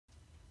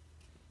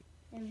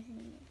everything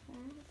like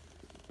that.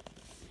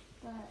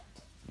 But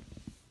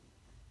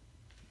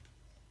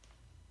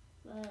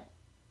wait,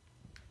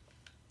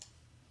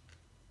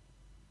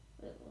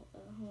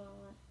 hold on,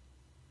 what?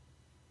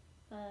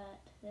 But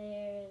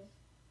there's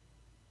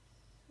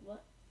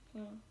what?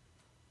 No.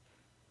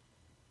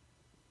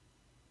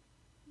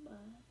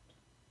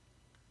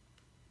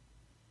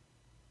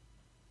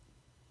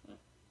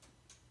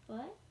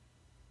 What?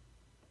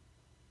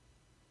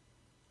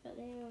 But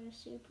there were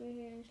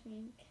superheroes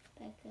named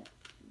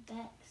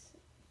Bex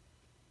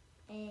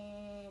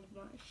and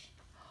Marsh.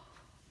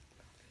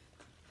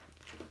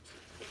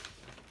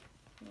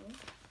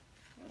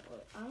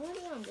 I'm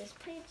already on this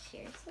page,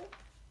 seriously?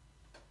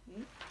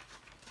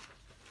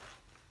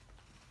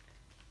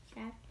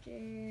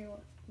 Chapter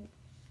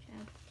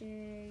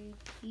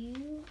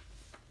 2,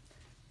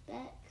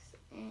 Bex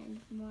and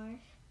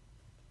Marsh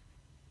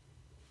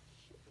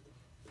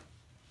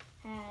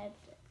had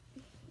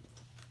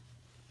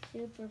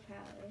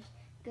superpowers.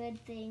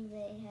 Good thing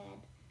they had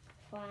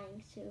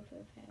flying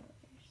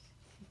superpowers.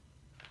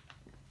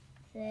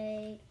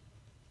 They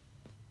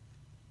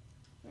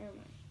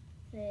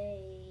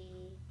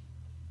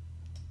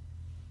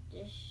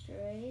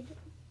destroyed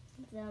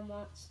the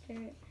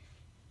monster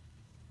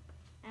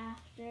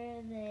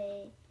after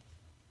they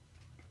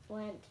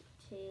went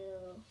to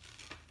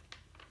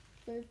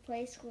the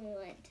place we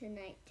went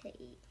tonight to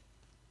eat.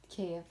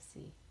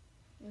 KFC.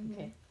 Mm-hmm.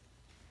 Okay.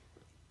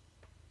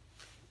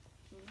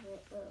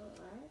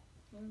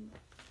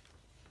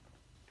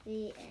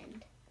 The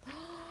end.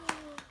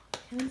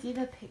 Can we see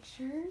the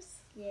pictures?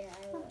 Yeah,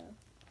 I will.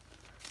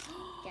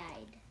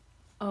 Died.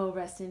 Oh,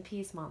 rest in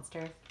peace,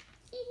 monster.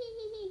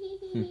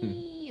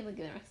 Look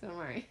at that,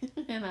 Amari.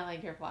 And I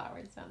like your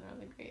flowers down there on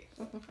the grave.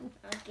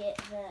 I'll get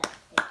the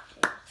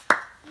pictures.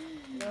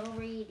 No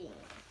reading.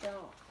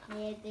 Don't.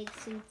 Need big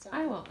suits on.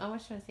 I won't. I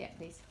want you to see it,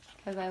 please.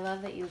 Because I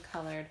love that you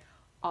colored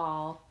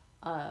all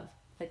of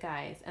the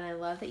guys. And I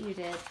love that you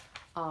did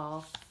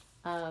all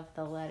of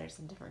the letters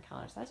in different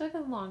colors. That took a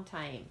long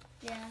time.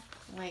 Yeah.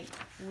 Like,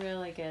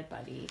 really good,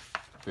 buddy.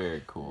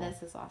 Very cool.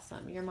 This is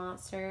awesome. Your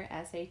monster,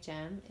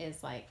 SHM,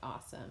 is like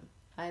awesome.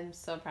 I'm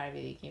so proud of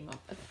you that you came up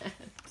with that.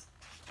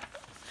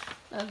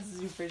 That's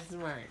super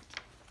smart.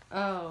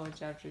 Oh,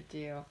 chapter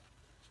 2.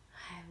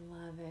 I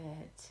love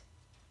it.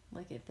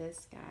 Look at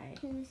this guy.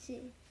 Let me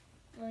see.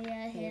 Oh,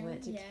 yeah, He him.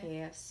 went to Yeah.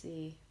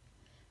 KFC.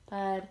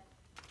 Bud,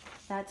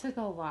 that took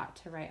a lot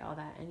to write all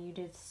that, and you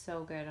did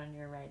so good on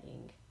your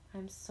writing.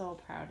 I'm so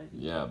proud of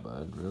you. Yeah,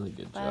 bud. Really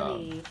good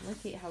Buddy, job.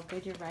 look at how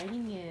good your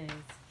writing is.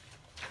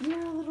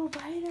 You're a little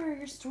writer.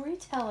 You're a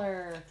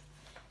storyteller.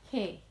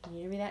 Okay, you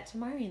need to read that to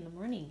Amari in the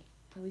morning.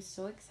 I was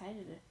so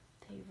excited that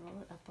they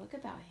wrote a book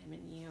about him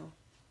and you.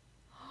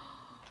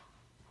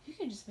 You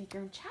can just make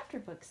your own chapter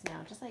books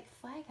now, just like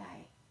Fly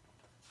Guy.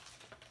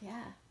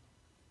 Yeah.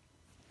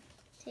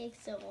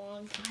 Takes a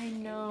long time. I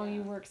know,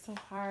 you work so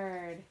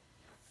hard.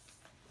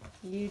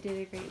 You did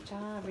a great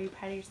job. Are you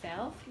proud of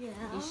yourself?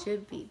 Yeah. You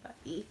should be,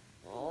 buddy.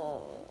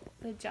 Oh,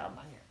 good job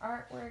on your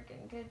artwork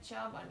and good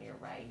job on your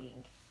writing.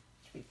 You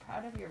should be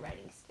proud of your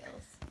writing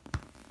skills.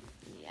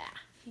 Yeah.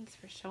 Thanks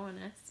for showing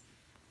us.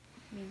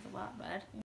 It means a lot, bud.